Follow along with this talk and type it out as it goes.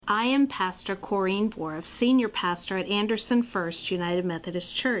I am Pastor Corrine Boroff, Senior Pastor at Anderson First United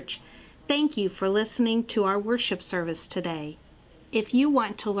Methodist Church. Thank you for listening to our worship service today. If you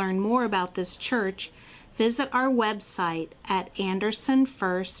want to learn more about this church, visit our website at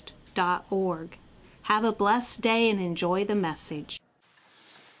andersonfirst.org. Have a blessed day and enjoy the message.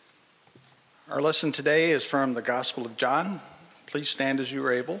 Our lesson today is from the Gospel of John. Please stand as you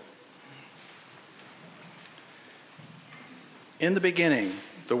are able. In the beginning,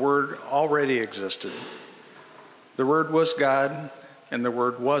 the Word already existed. The Word was God, and the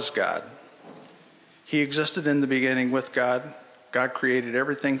Word was God. He existed in the beginning with God. God created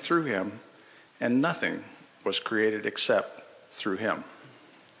everything through him, and nothing was created except through him.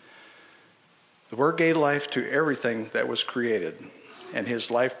 The Word gave life to everything that was created, and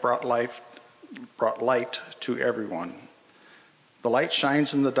his life brought light to everyone. The light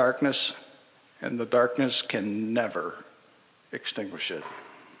shines in the darkness, and the darkness can never extinguish it.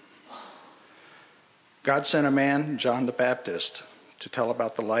 God sent a man, John the Baptist, to tell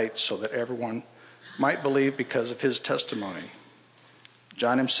about the light so that everyone might believe because of his testimony.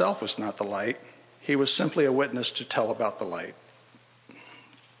 John himself was not the light. He was simply a witness to tell about the light.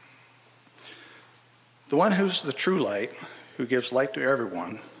 The one who's the true light, who gives light to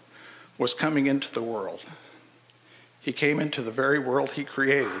everyone, was coming into the world. He came into the very world he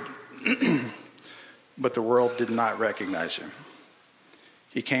created, but the world did not recognize him.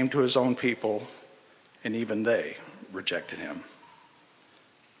 He came to his own people, and even they rejected him.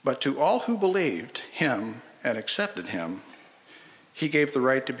 But to all who believed him and accepted him, he gave the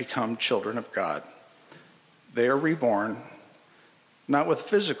right to become children of God. They are reborn, not with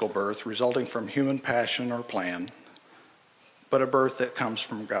physical birth resulting from human passion or plan, but a birth that comes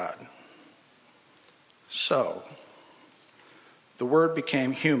from God. So, the Word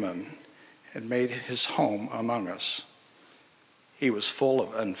became human and made his home among us. He was full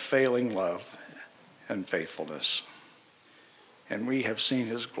of unfailing love and faithfulness. And we have seen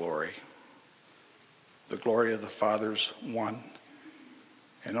his glory, the glory of the Father's one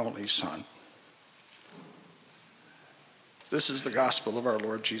and only Son. This is the gospel of our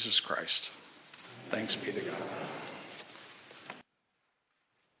Lord Jesus Christ. Thanks be to God.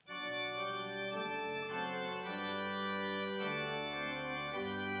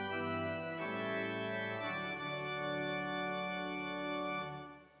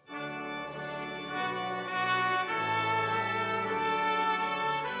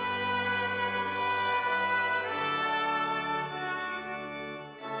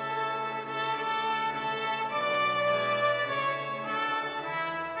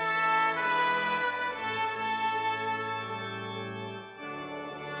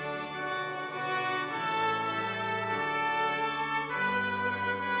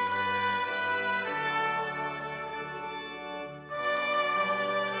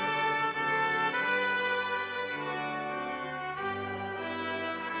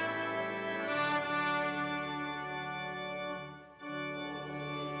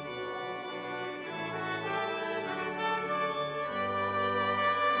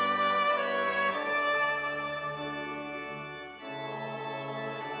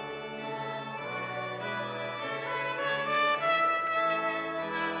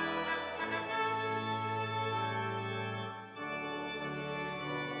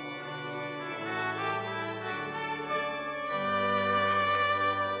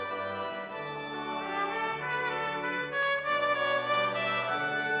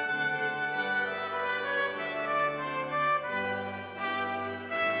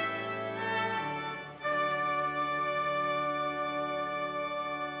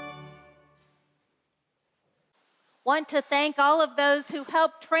 Want to thank all of those who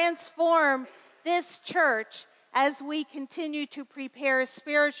helped transform this church as we continue to prepare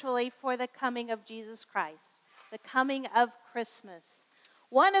spiritually for the coming of Jesus Christ, the coming of Christmas.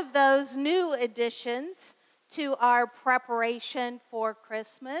 One of those new additions to our preparation for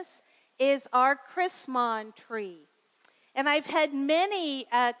Christmas is our Chrismon tree. And I've had many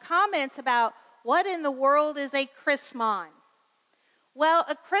comments about what in the world is a Chrismon. Well,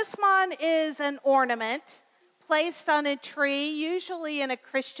 a Chrismon is an ornament placed on a tree, usually in a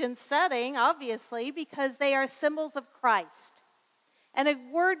Christian setting, obviously, because they are symbols of Christ. And a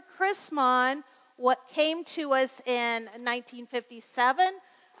word Chrismon, what came to us in 1957,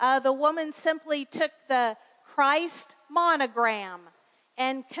 the woman simply took the Christ monogram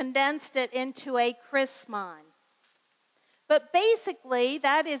and condensed it into a Chrismon. But basically,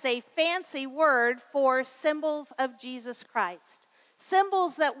 that is a fancy word for symbols of Jesus Christ.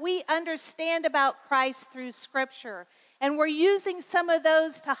 Symbols that we understand about Christ through Scripture. And we're using some of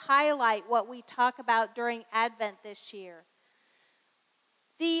those to highlight what we talk about during Advent this year.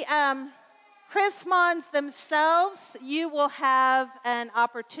 The Chrismons themselves, you will have an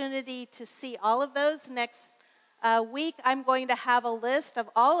opportunity to see all of those next week. I'm going to have a list of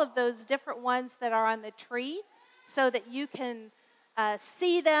all of those different ones that are on the tree so that you can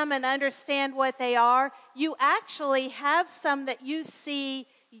see them and understand what they are. You actually have some that you see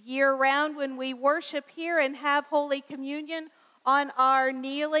year-round when we worship here and have Holy Communion on our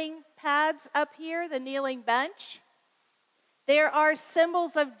kneeling pads up here, the kneeling bench. There are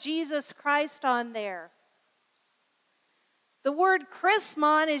symbols of Jesus Christ on there. The word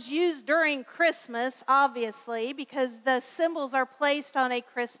Chrismon is used during Christmas, obviously, because the symbols are placed on a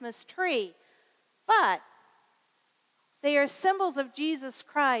Christmas tree. But they are symbols of Jesus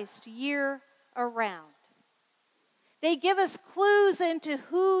Christ year-around. They give us clues into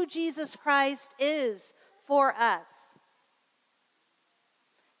who Jesus Christ is for us.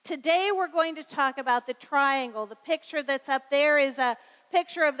 Today we're going to talk about the triangle. The picture that's up there is a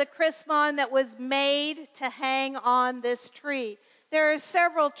picture of the Chrismon that was made to hang on this tree. There are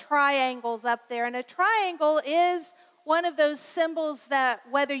several triangles up there, and a triangle is one of those symbols that,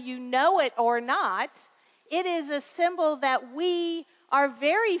 whether you know it or not, it is a symbol that we are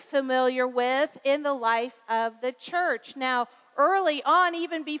very familiar with in the life of the church. Now, early on,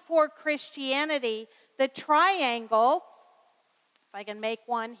 even before Christianity, the triangle, if I can make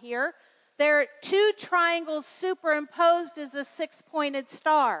one here, there are two triangles superimposed as a six-pointed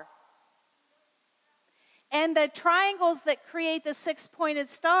star. And the triangles that create the six-pointed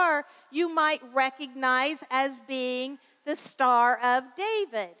star, you might recognize as being the Star of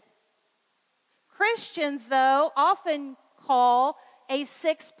David. Christians, though, often call a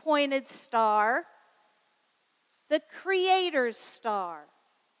six-pointed star the Creator's star.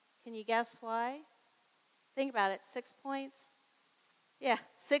 Can you guess why? Think about it. 6 points. Yeah,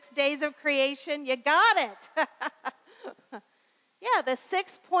 6 days of creation. You got it. Yeah, the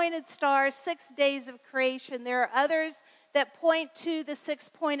six-pointed star, 6 days of creation. There are others that point to the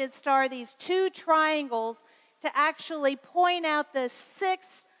six-pointed star, these two triangles, to actually point out the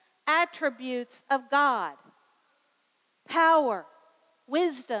 6 attributes of God: power,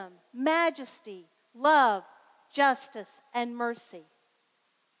 wisdom, majesty, love, justice, and mercy.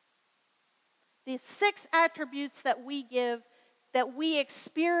 These 6 attributes that we give, that we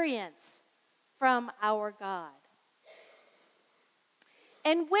experience from our God.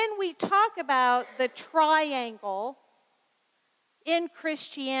 And when we talk about the triangle in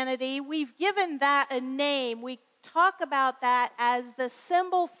Christianity, we've given that a name. We talk about that as the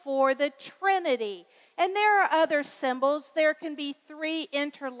symbol for the Trinity. And there are other symbols. There can be 3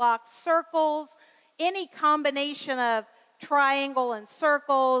 interlocked circles, any combination of triangle and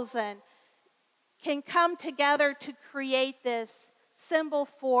circles, and can come together to create this symbol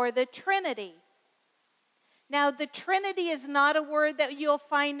for the Trinity. Now, the Trinity is not a word that you'll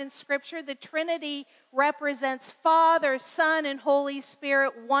find in Scripture. The Trinity represents Father, Son, and Holy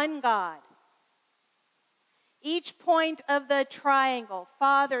Spirit, one God. Each point of the triangle,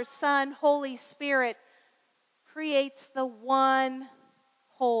 Father, Son, Holy Spirit, creates the one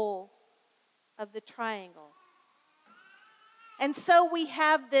whole of the triangle. And so we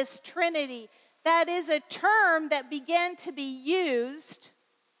have this Trinity. That is a term that began to be used,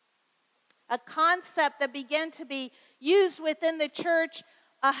 a concept that began to be used within the church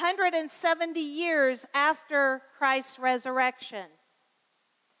 170 years after Christ's resurrection.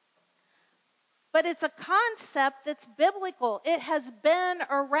 But it's a concept that's biblical. It has been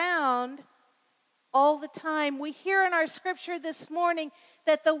around all the time. We hear in our scripture this morning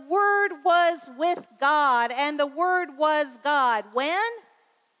that the Word was with God, and the Word was God. When?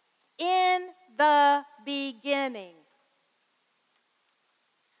 In the beginning.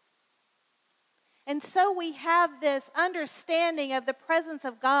 And so we have this understanding of the presence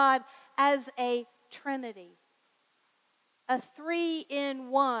of God as a Trinity, a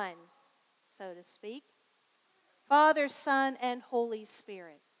 3-in-1, so to speak, Father, Son, and Holy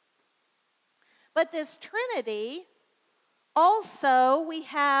Spirit. But this Trinity, also we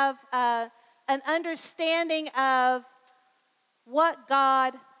have an understanding of what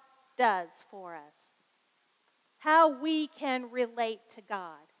God does for us, how we can relate to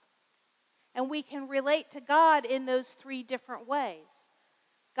God. And we can relate to God in those 3 different ways.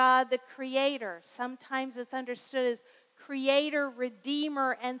 God the Creator, sometimes it's understood as Creator,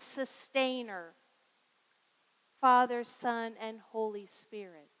 Redeemer, and Sustainer. Father, Son, and Holy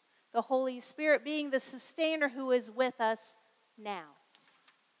Spirit. The Holy Spirit being the Sustainer who is with us now.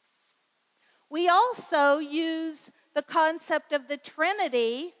 We also use the concept of the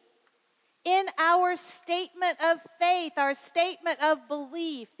Trinity in our statement of faith, our statement of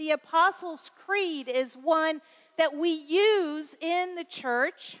belief. The Apostles' Creed is one that we use in the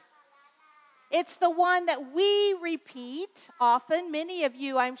church. It's the one that we repeat often. Many of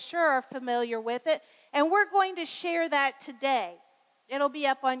you, I'm sure, are familiar with it. And we're going to share that today. It'll be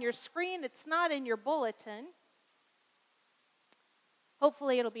up on your screen. It's not in your bulletin.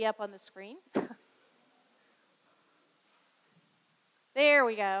 Hopefully it'll be up on the screen. There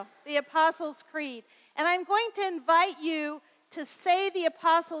we go. The Apostles' Creed. And I'm going to invite you to say the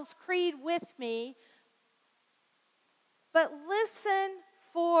Apostles' Creed with me. But listen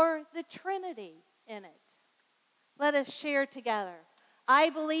for the Trinity in it. Let us share together. I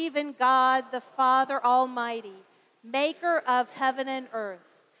believe in God, the Father Almighty, maker of heaven and earth,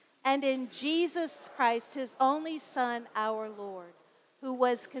 and in Jesus Christ, his only Son, our Lord, who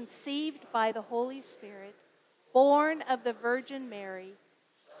was conceived by the Holy Spirit, born of the Virgin Mary,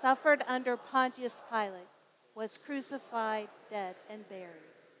 suffered under Pontius Pilate, was crucified, dead, and buried.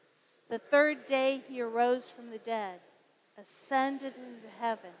 The third day he arose from the dead, ascended into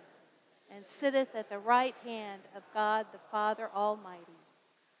heaven, and sitteth at the right hand of God the Father Almighty.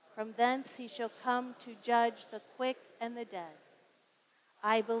 From thence he shall come to judge the quick and the dead.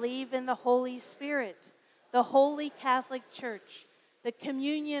 I believe in the Holy Spirit, the holy Catholic Church, the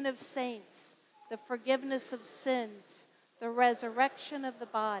communion of saints, the forgiveness of sins, the resurrection of the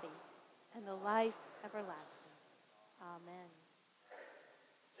body, and the life everlasting. Amen.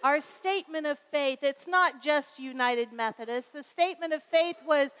 Our statement of faith, it's not just United Methodist. The statement of faith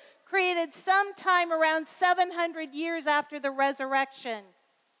was created sometime around 700 years after the resurrection,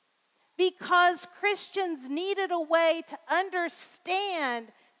 because Christians needed a way to understand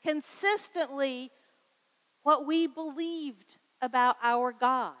consistently what we believed about our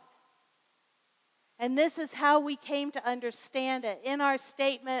God. And this is how we came to understand it. In our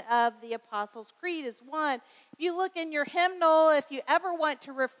statement of the Apostles' Creed is one. If you look in your hymnal, if you ever want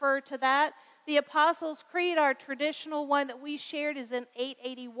to refer to that, the Apostles' Creed, our traditional one that we shared, is in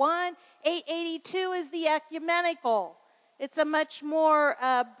 881. 882 is the ecumenical. It's a much more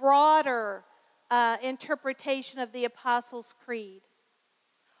broader interpretation of the Apostles' Creed.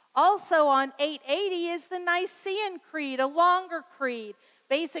 Also on 880 is the Nicene Creed, a longer creed.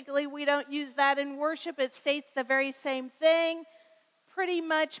 Basically, we don't use that in worship. It states the very same thing, pretty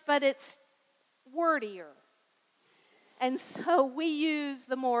much, but it's wordier. And so we use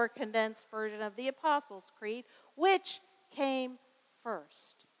the more condensed version of the Apostles' Creed, which came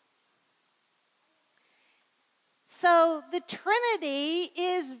first. So the Trinity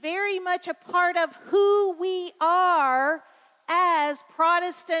is very much a part of who we are as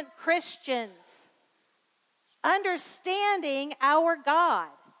Protestant Christians, understanding our God.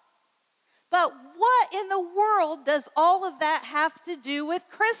 But what in the world does all of that have to do with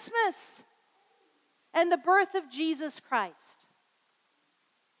Christmas and the birth of Jesus Christ?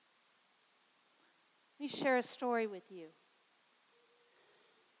 Let me share a story with you.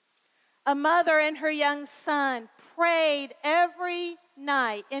 A mother and her young son prayed every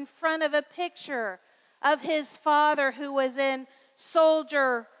night in front of a picture of his father who was in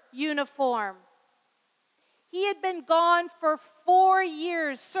soldier uniform. He had been gone for 4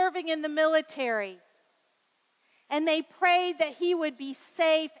 years serving in the military. And they prayed that he would be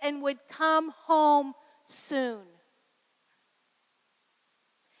safe and would come home soon.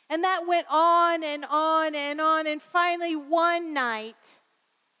 And that went on and on and on. And finally one night,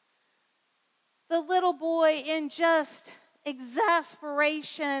 the little boy, in just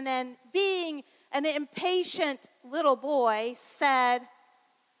exasperation and being an impatient little boy, said,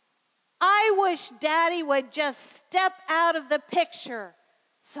 I wish Daddy would just step out of the picture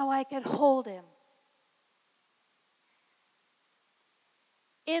so I could hold him.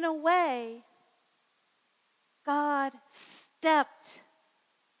 In a way, God stepped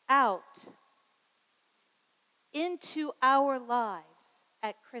out into our lives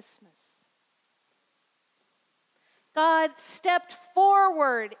at Christmas. God stepped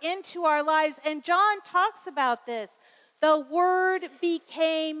forward into our lives, and John talks about this. The Word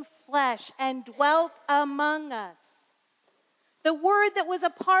became flesh and dwelt among us. The Word that was a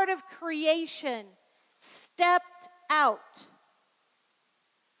part of creation stepped out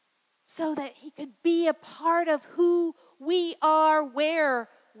so that he could be a part of who we are, where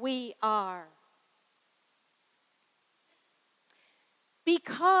we are.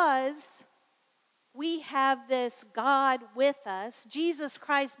 Because we have this God with us, Jesus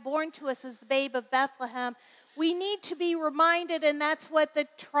Christ born to us as the babe of Bethlehem, we need to be reminded, and that's what the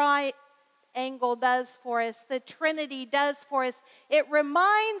triangle does for us, the Trinity does for us. It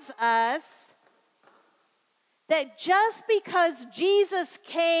reminds us that just because Jesus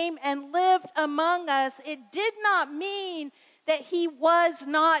came and lived among us, it did not mean that he was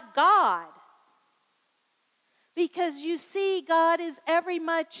not God. Because you see, God is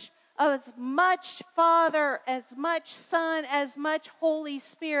as much Father, as much Son, as much Holy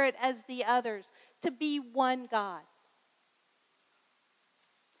Spirit as the others, to be one God.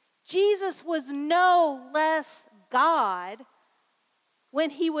 Jesus was no less God when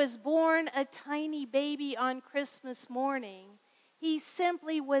he was born a tiny baby on Christmas morning. He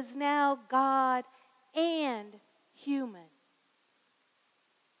simply was now God and human.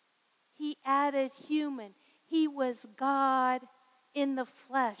 He added human. He was God in the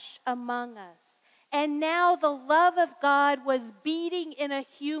flesh among us. And now the love of God was beating in a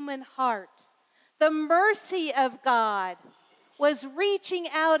human heart. The mercy of God was reaching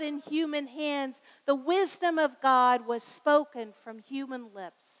out in human hands. The wisdom of God was spoken from human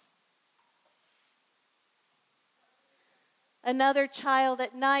lips. Another child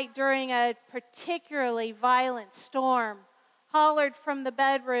at night during a particularly violent storm hollered from the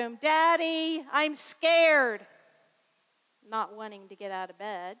bedroom, "Daddy, I'm scared," not wanting to get out of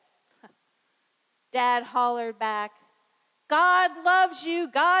bed. Dad hollered back, "God loves you,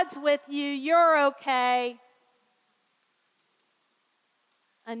 God's with you, you're okay."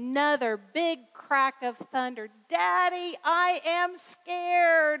 Another big crack of thunder, "Daddy, I am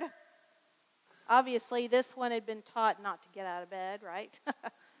scared." Obviously, this one had been taught not to get out of bed, right?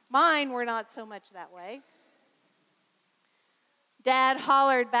 Mine were not so much that way. Dad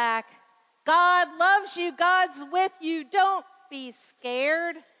hollered back, "God loves you, God's with you, don't be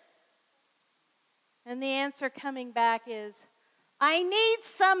scared." And the answer coming back is, "I need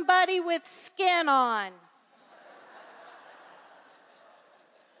somebody with skin on."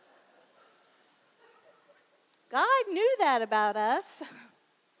 God knew that about us.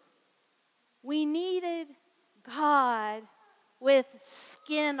 We needed God with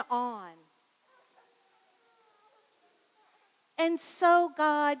skin on. And so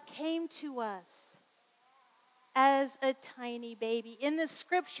God came to us as a tiny baby. In the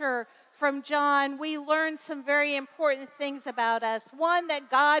scripture from John, we learn some very important things about us. One, that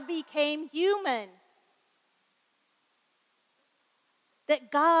God became human.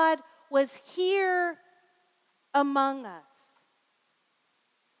 That God was here among us.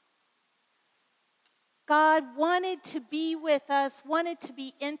 God wanted to be with us, wanted to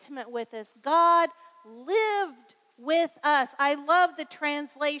be intimate with us. God lived with us. I love the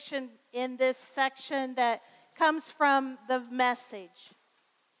translation in this section that comes from the Message.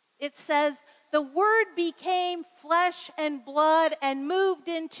 It says, "The Word became flesh and blood and moved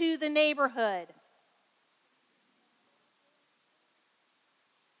into the neighborhood."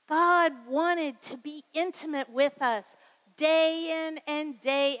 God wanted to be intimate with us day in and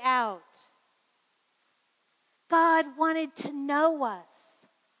day out. God wanted to know us,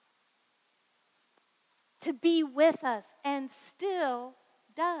 to be with us, and still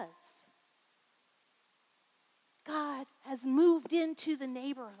does. God has moved into the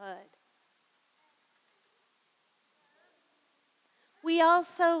neighborhood. We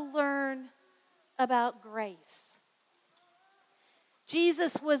also learn about grace.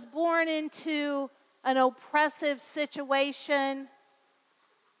 Jesus was born into an oppressive situation.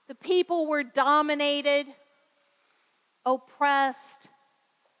 The people were dominated, oppressed,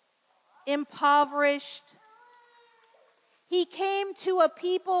 impoverished. He came to a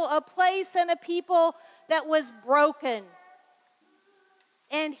people, a place and a people that was broken.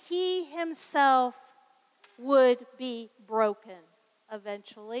 And he himself would be broken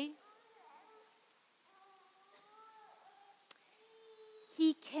eventually.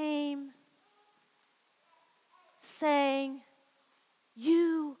 He came saying,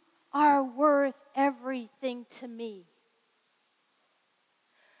 "You are worth everything to me."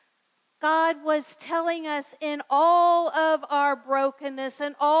 God was telling us in all of our brokenness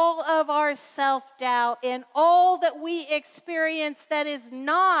and all of our self-doubt and all that we experience that is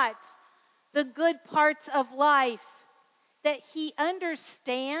not the good parts of life, that he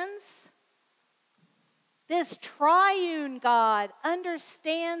understands. This triune God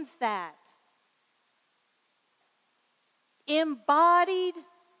understands that. Embodied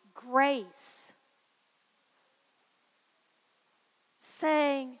grace,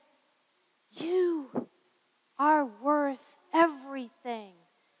 saying, "You are worth everything.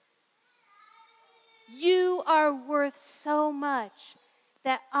 You are worth so much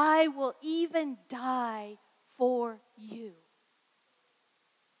that I will even die for you."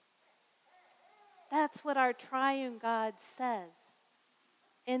 That's what our triune God says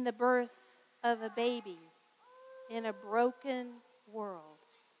in the birth of a baby in a broken world.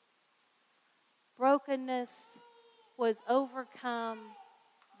 Brokenness was overcome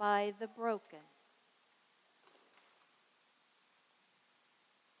by the broken.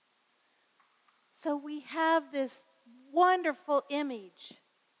 So we have this wonderful image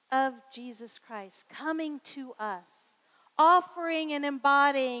of Jesus Christ coming to us, offering and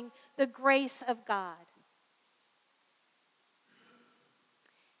embodying the grace of God.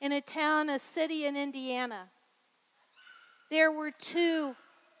 In a city in Indiana, there were two.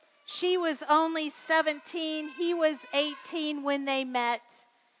 She was only 17, he was 18 when they met.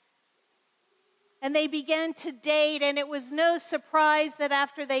 And they began to date, and it was no surprise that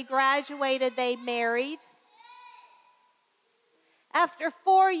after they graduated, they married. After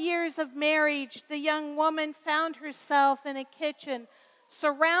 4 years of marriage, the young woman found herself in a kitchen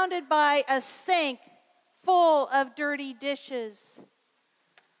surrounded by a sink full of dirty dishes.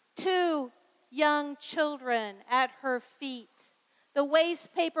 2 young children at her feet. The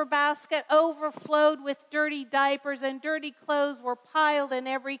waste paper basket overflowed with dirty diapers, and dirty clothes were piled in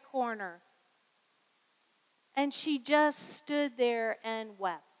every corner. And she just stood there and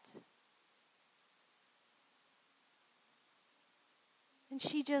wept. And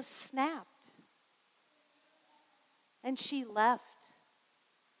she just snapped. And she left.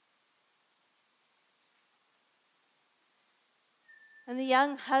 And the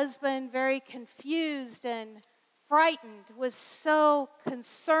young husband, very confused and frightened, was so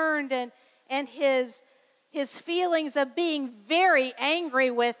concerned, and his feelings of being very angry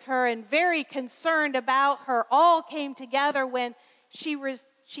with her and very concerned about her all came together when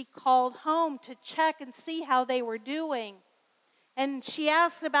she called home to check and see how they were doing. And she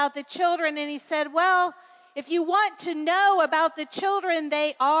asked about the children, and he said, well, if you want to know about the children,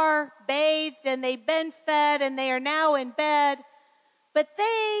 they are bathed and they've been fed and they are now in bed. But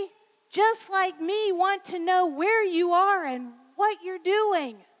they, just like me, want to know where you are and what you're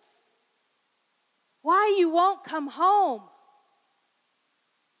doing. Why you won't come home.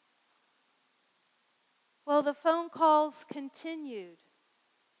 Well, the phone calls continued.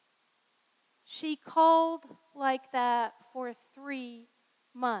 She called like that for 3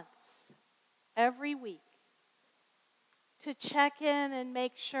 months, every week, to check in and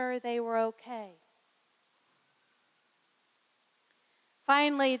make sure they were okay.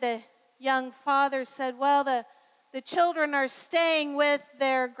 Finally, the young father said, well, the children are staying with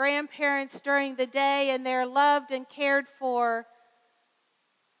their grandparents during the day, and they're loved and cared for.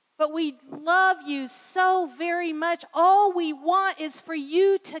 But we love you so very much. All we want is for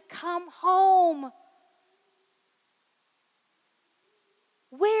you to come home.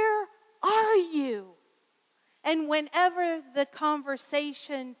 Where are you? And whenever the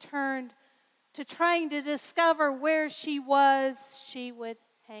conversation turned to trying to discover where she was, she would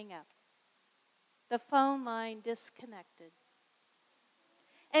hang up. The phone line disconnected.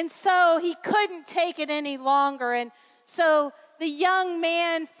 And so he couldn't take it any longer. And so the young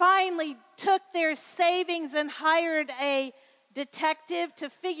man finally took their savings and hired a detective to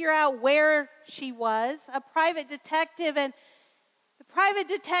figure out where she was, a private detective. And the private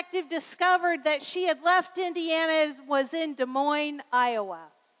detective discovered that she had left Indiana and was in Des Moines, Iowa.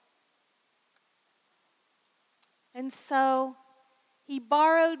 And so he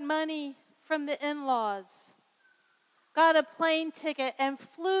borrowed money from the in-laws, got a plane ticket, and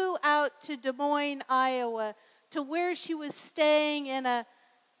flew out to Des Moines, Iowa, to where she was staying in a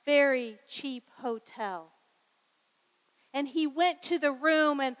very cheap hotel. And he went to the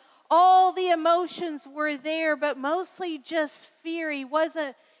room, and all the emotions were there, but mostly just fear. He was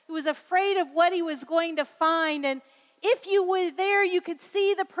afraid of what he was going to find. And if you were there, you could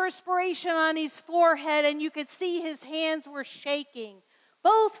see the perspiration on his forehead, and you could see his hands were shaking,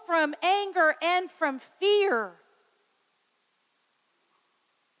 both from anger and from fear.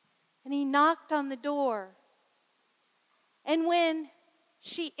 And he knocked on the door. And when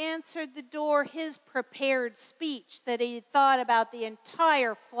she answered the door, his prepared speech that he had thought about the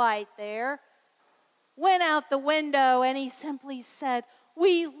entire flight there went out the window, and he simply said,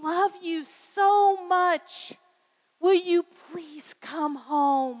 "We love you so much. Will you please come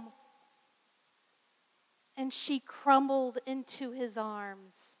home?" And she crumbled into his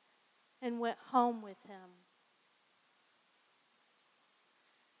arms and went home with him.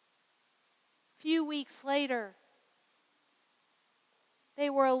 A few weeks later, they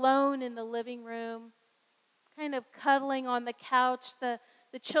were alone in the living room, kind of cuddling on the couch. The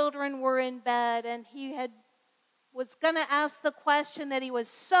children were in bed, and he was going to ask the question that he was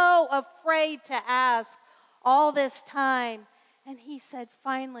so afraid to ask all this time. And he said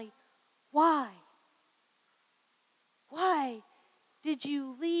finally, "Why? Why did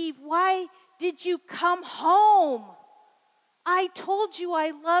you leave? Why did you come home? I told you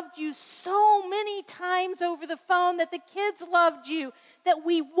I loved you so many times over the phone, that the kids loved you, that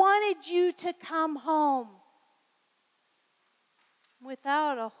we wanted you to come home."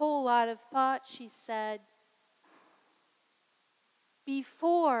 Without a whole lot of thought, she said,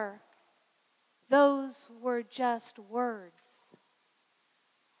 "Before, those were just words.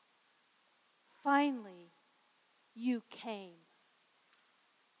 Finally, you came."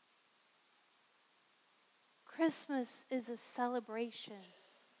 Christmas is a celebration.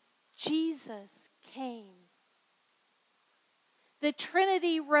 Jesus came. The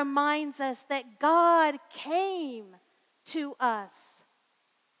Trinity reminds us that God came to us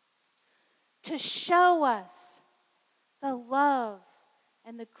to show us the love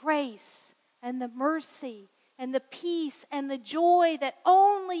and the grace and the mercy and the peace and the joy that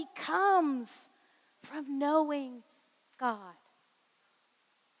only comes from knowing God.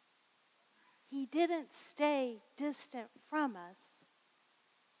 He didn't stay distant from us.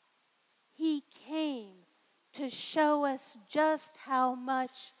 He came to show us just how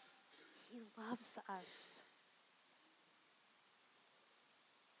much He loves us.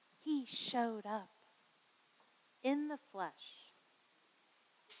 He showed up in the flesh.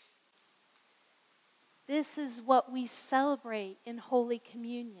 This is what we celebrate in Holy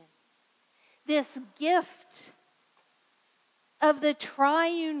Communion. This gift of the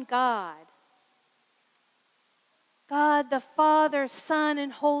triune God, God the Father, Son,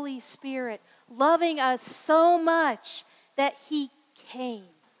 and Holy Spirit, loving us so much that He came.